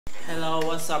Hello,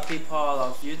 what's up people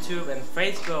of YouTube and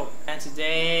Facebook, and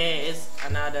today is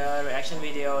another reaction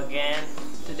video again.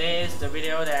 Today is the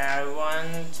video that I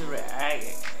want to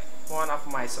react one of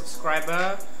my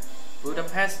subscriber,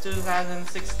 Budapest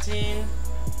 2016,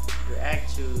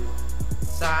 react to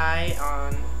PSY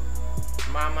on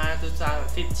Mama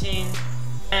 2015.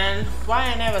 And why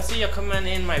I never see your comment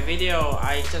in my video,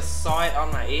 I just saw it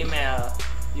on my email.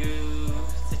 You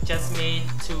suggest me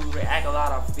to react a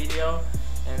lot of video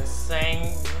and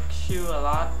thank you a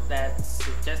lot that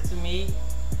suggested me.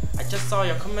 I just saw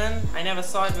your comment, I never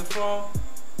saw it before,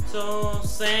 so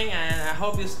thank, and I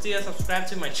hope you still subscribe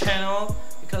to my channel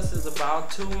because it's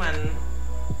about 2 months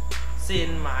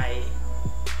since my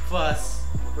first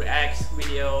react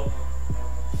video,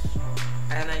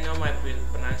 and I know my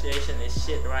pronunciation is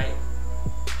shit, right?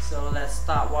 So let's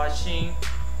start watching.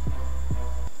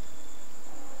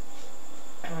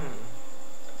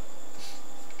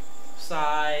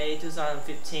 PSY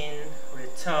 2015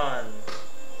 return.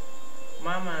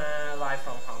 Mama live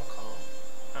from Hong Kong.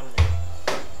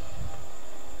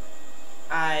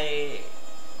 I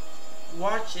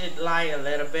watch it like a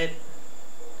little bit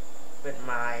with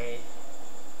my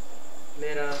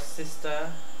little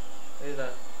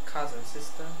cousin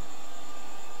sister.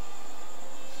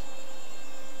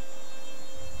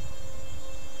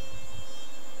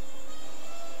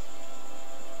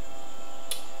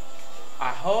 I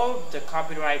hope the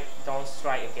copyright don't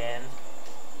strike again.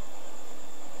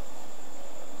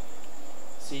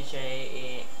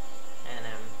 CJNM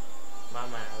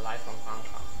Mama live from Hong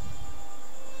Kong.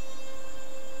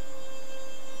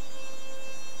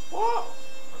 What?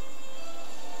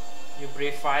 You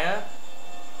breathe fire?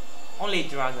 Only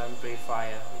dragon breathe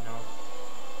fire, you know.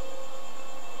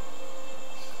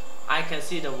 I can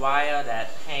see the wire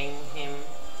that hang him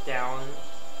down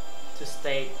to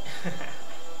stay.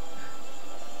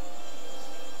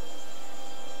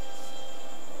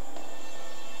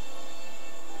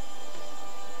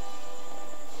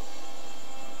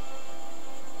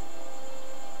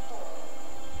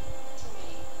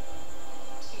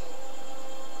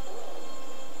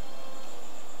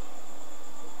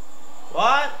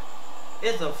 What?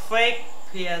 It's a fake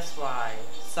PSY.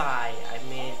 I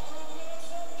mean,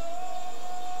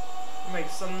 make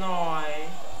some noise.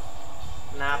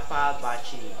 NAPAL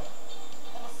BAJI.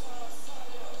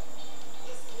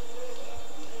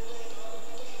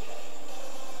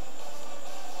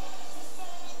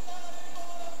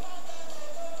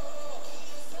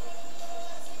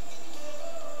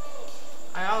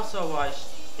 I also watched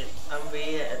it MV.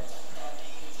 It's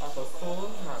also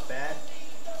cool, not bad.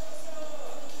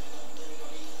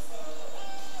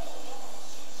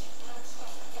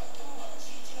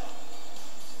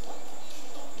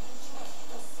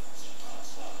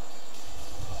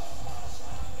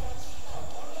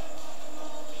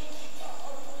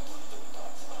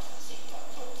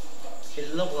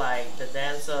 It looked like the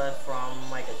dancer from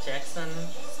Michael Jackson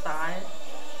style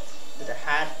with a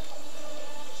hat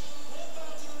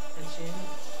and chin.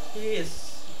 He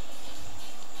is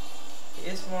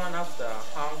one of the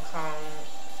Hong Kong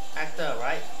actor,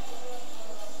 right?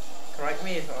 Correct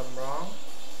me if I'm wrong.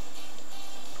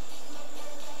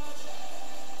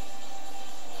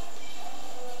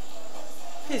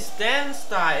 His dance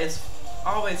style is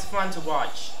always fun to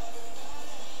watch.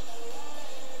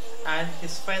 And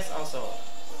his face also.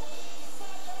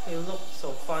 He looks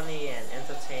so funny and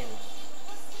entertaining.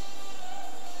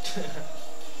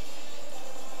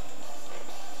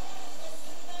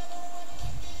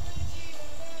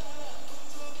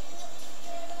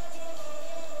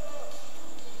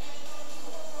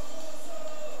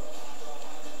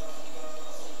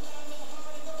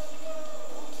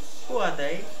 Who are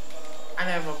they? I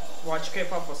never watched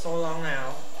K-pop for so long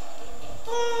now.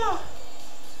 Oh.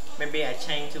 Maybe I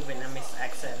change to Vietnamese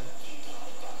accent.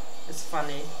 It's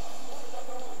funny.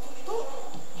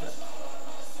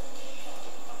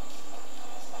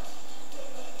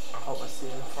 I hope I see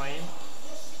in frame.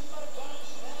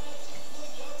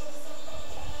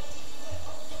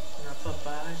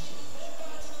 NAPALBAJI.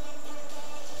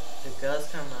 The girls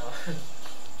come out.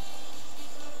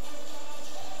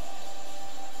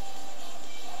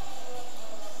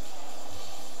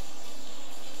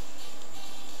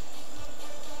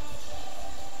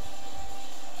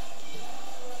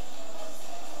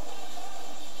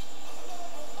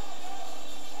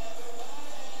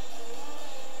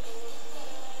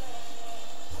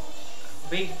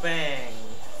 Big Bang.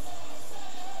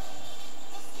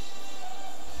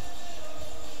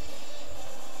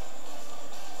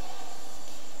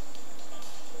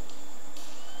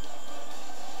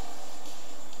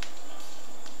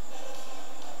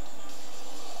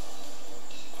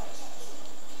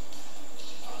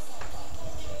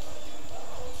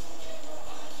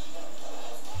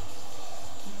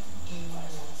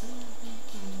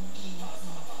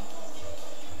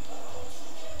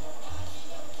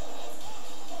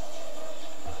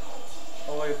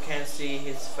 video you can see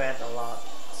his sweat a lot.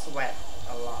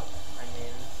 I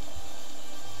mean,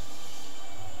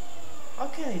 how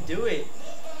can he do it?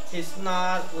 He's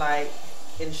not like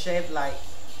in shape like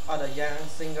other young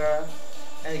singer,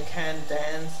 and he can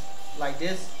dance like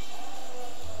this.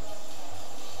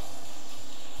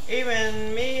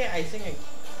 Even me, I think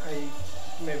I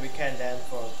maybe can dance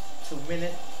for 2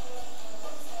 minutes.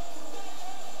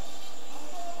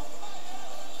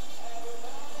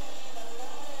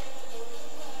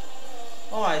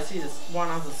 Oh, I see this one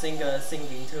of the singers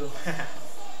singing too.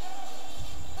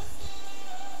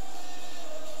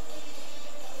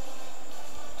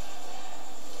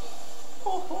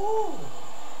 Oh, oh.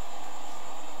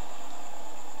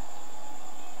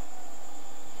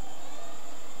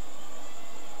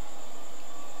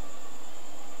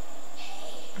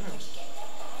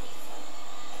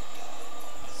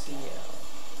 See ya.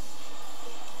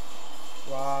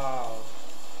 Wow.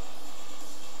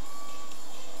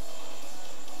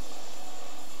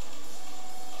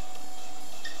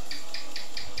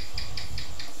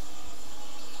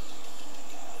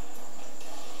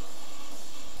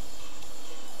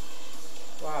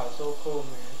 Wow, so cool,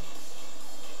 man.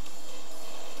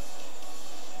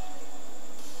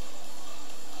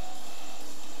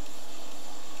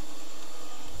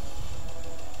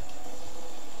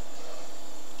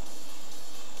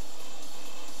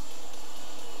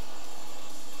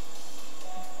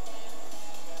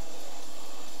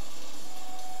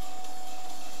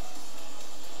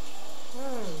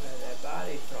 Where that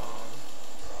body from?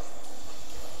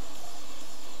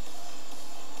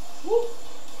 Woo!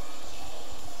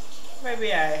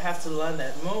 Maybe I have to learn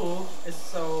that move. It's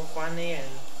so funny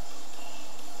and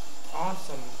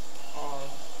awesome all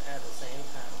at the same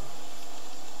time.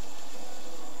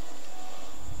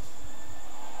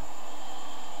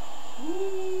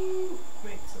 Woo!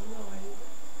 Make some noise.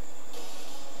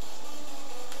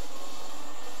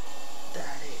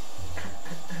 Daddy.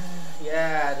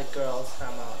 Yeah, the girls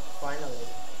come out finally.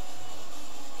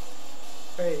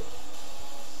 Great.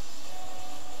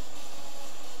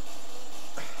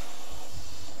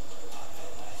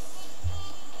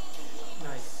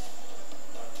 Nice.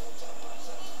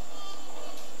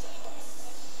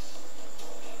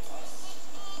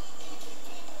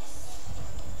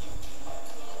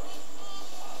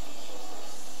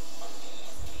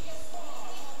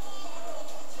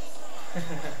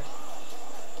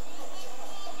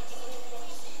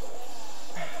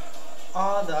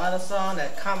 All the other songs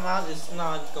that come out is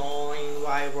not going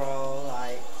viral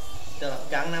like the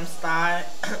Gangnam Style.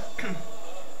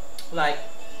 Like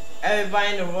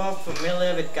everybody in the world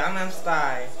familiar with Gangnam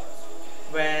Style.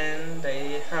 When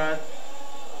they heard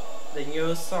the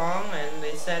new song and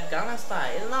they said Gangnam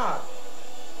Style, it's not.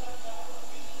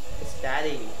 It's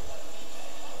Daddy.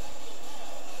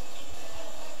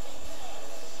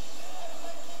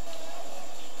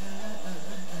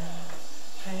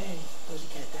 Hey, where'd you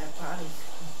get that body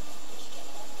from?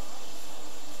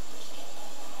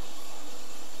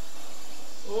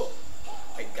 Oh,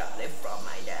 I got it from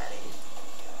my daddy.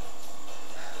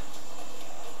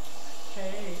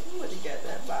 Hey, where'd you get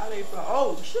that body from?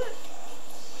 Oh, shit.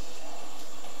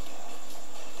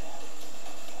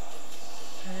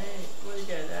 Hey, where'd you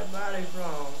get that body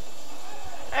from?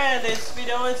 And this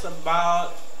video is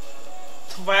about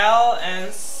 12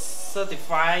 and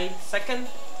 35 seconds.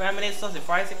 12 minutes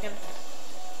 35 seconds.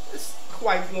 It's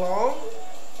quite long.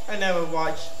 I never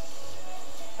watched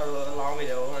a long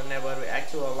video. I never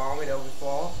react to a long video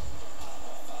before.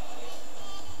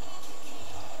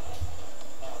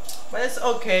 But it's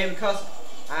okay because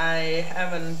I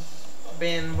haven't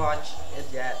been watched it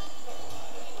yet.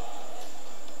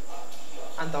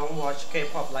 I don't watch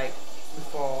K-pop like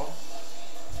before.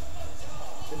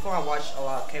 Before I watched a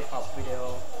lot of K-pop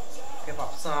video,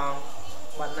 K-pop song,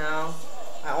 but now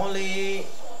I only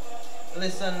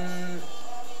listen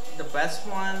the best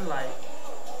one like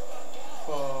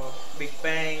for Big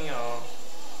Bang or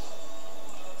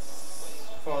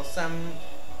for some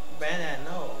band I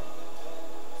know.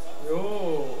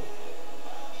 Yo,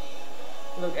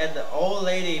 look at the old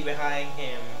lady behind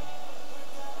him.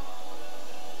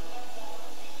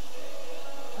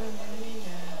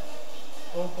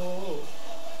 Oh ho.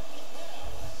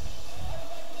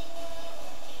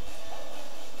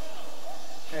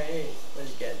 Hey, where'd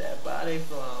you get that body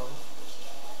from?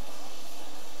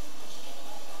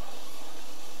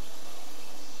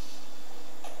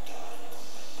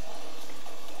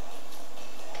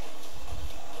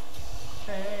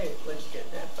 Hey, where'd you get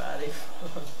that body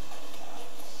from?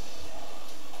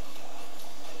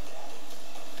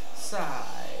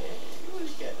 Sigh, where'd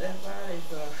you get that body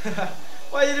from?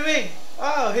 What are you doing?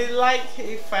 Oh, he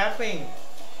fapping.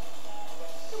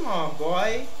 Come on,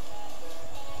 boy.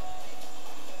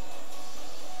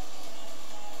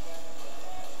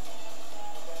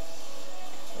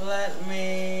 Let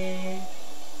me...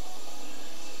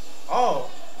 Oh,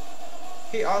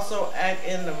 he also act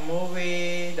in the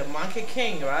movie The Monkey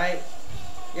King, right?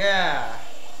 Yeah.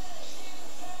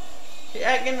 He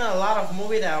act in a lot of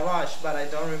movies that I watched, but I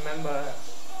don't remember.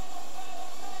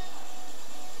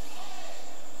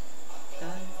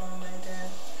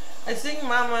 I think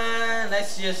Mama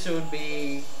next year should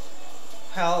be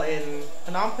held in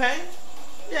Phnom Penh.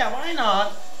 Yeah, why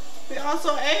not? We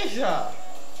also Asia.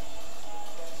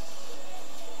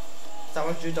 Some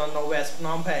of you don't know where's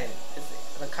Phnom Penh.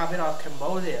 It's the capital of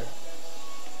Cambodia.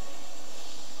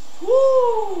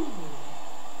 Woo!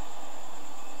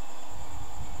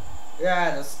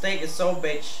 Yeah, the steak is so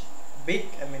big. Big,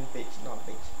 I mean big, not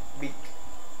big. Big.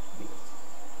 Big.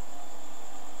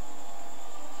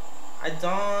 I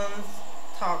don't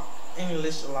talk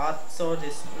English a lot, so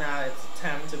now it's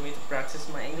time to me to practice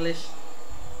my English.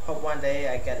 Hope one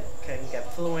day I can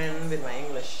get fluent with my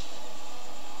English.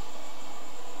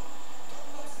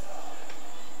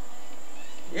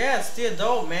 Yeah, still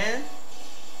dope, man.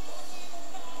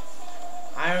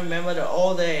 I remember the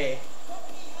old day.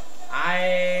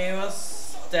 I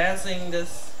was dancing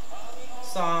this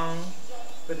song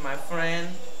with my friend.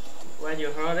 When you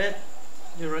heard it,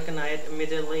 you recognize it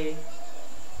immediately.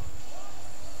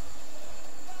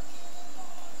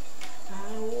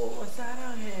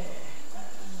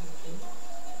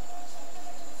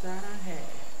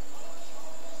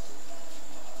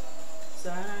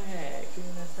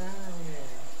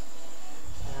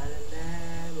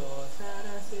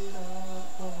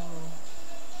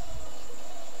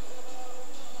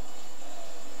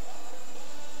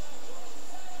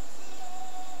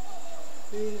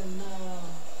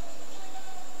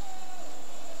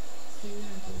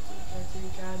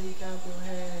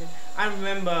 I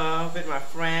remember with my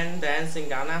friend dancing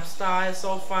Gangnam Style,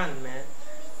 so fun, man.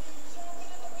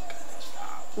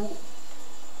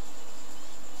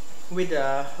 With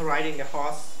riding the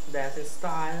horse dancing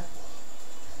style.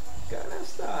 Gangnam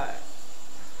Style.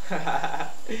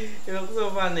 It looks so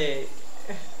funny.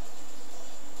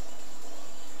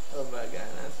 Oh my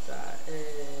Gangnam Style.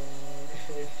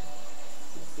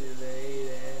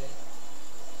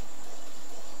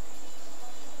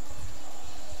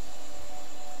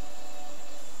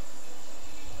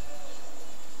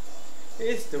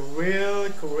 It's the real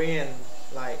Korean,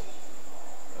 like,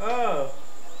 oh,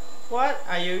 what,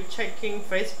 are you checking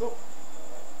Facebook?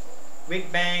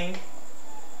 Big Bang?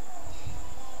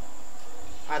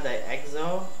 Are they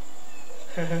EXO?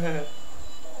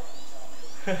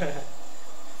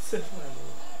 So funny.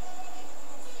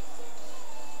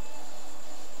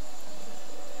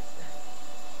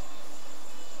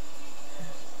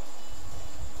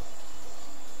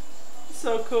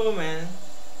 So cool, man,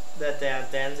 that they are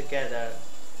dancing together.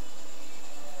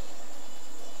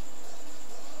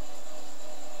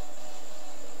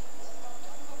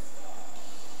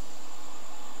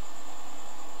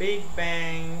 Big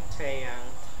Bang, Taeyang,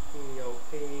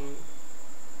 P.O.P.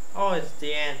 Oh, it's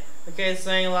the end. Okay, thanks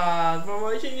a lot for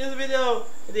watching this video.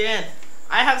 At the end,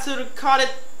 I have to record it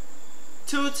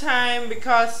 2 times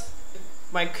because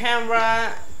my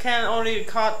camera can only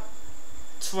record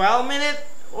 12 minutes.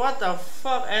 What the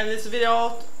fuck? And this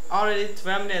video already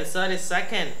 12 minutes 30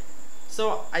 seconds.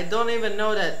 So I don't even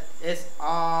know that it's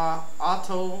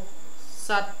auto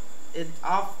shut it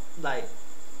off, like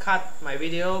cut my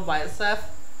video by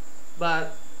itself.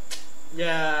 But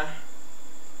yeah,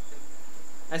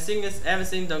 I think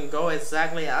everything don't go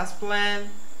exactly as planned.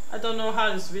 I don't know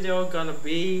how this video gonna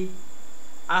be.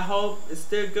 I hope it's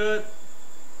still good.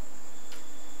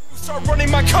 Start running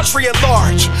my country at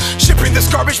large, shipping this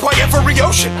garbage by every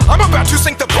ocean. I'm about to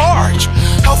sink the barge.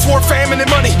 Health, war, famine, and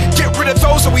money. Get rid of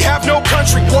those that we have no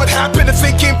country. What happened to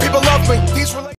thinking people love me? These